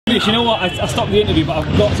Julius, you know what? I stopped the interview, but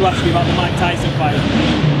I've got to ask you about the Mike Tyson fight.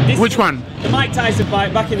 Which one? The Mike Tyson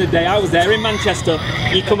fight, back in the day, I was there in Manchester.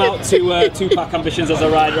 You come out to Tupac Ambitions as a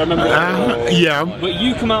rider, I remember that. Yeah. But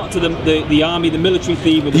you come out to the army, the military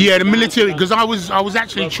theme. Yeah, the military, because I was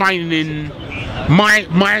actually training in, my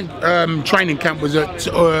training camp was at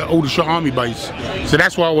Aldershot Army Base. So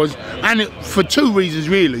that's where I was, and for two reasons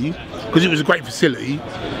really, because it was a great facility,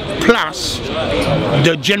 plus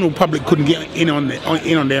the general public couldn't get in on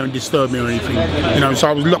there and disturb me or anything. You know, so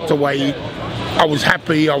I was locked away. I was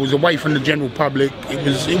happy. I was away from the general public.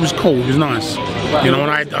 It was cool. It was nice. You know,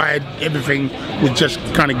 and I had everything was just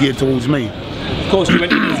kind of geared towards me. Of course, you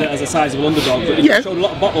went in as a sizable underdog, but you showed a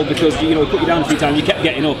lot of bottle because you know, he put you down a few times. You kept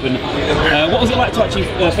getting up. And what was it like to actually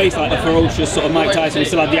face like a ferocious sort of Mike Tyson who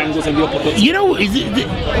still had the angles and the uppercuts? You know,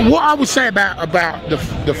 what I would say about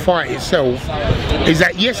the fight itself is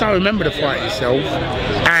that yes, I remember the fight itself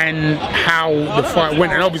and how the fight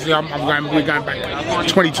went. And obviously, we're going back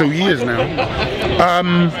 22 years now.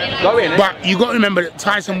 But you got to remember that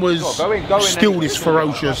Tyson was still this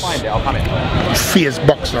ferocious, fierce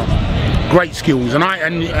boxer. Great skills, and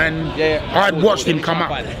I'd watched him come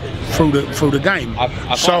up through the game.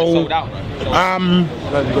 So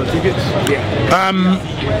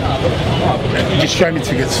just show me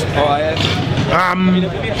tickets.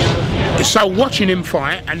 So watching him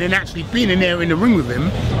fight and then actually being in there in the ring with him,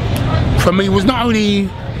 for me was not only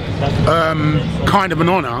kind of an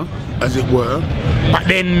honour, as it were, but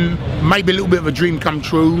then maybe a little bit of a dream come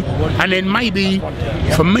true, and then maybe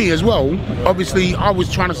for me as well, obviously I was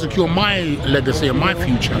trying to secure my legacy and my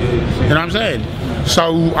future, you know what I'm saying?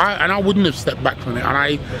 So I wouldn't have stepped back from it,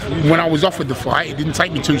 and when I was offered the fight, it didn't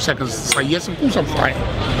take me 2 seconds to say yes, of course I'm fighting,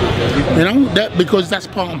 you know, because that's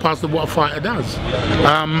part and parcel of what a fighter does.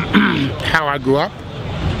 How I grew up,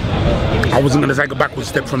 I wasn't going to take a backward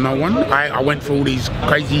step from no one. I went through all these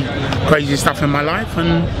crazy stuff in my life,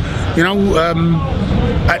 and you know,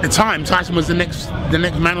 at the time, Tyson was the next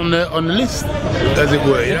man on the list, as it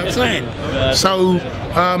were. You know what I'm saying? So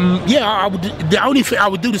yeah, I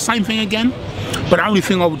would do the same thing again, but the only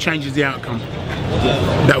thing I would change is the outcome.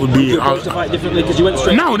 That would be. To fight differently because you went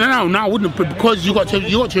straight. No, I wouldn't, because you got to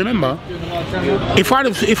remember, if I'd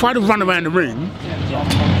have run around the ring,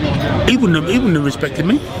 he wouldn't have respected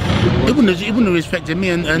me. He wouldn't have respected me,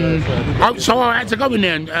 so I had to go in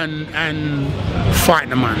there and fight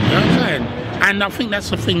the man. You know what I'm saying? And I think that's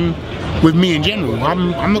the thing with me in general.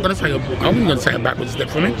 I'm not going to take a backward step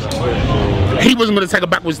from him. He wasn't going to take a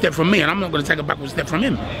backward step from me, and I'm not going to take a backward step from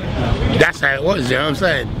him. That's how it was. You know what I'm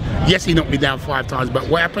saying? Yes, he knocked me down 5 times, but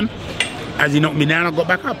what happened? As he knocked me down, I got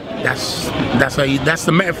back up. That's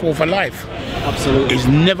the metaphor for life. Absolutely. It's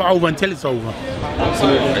never over until it's over.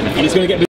 Absolutely. And it's going to get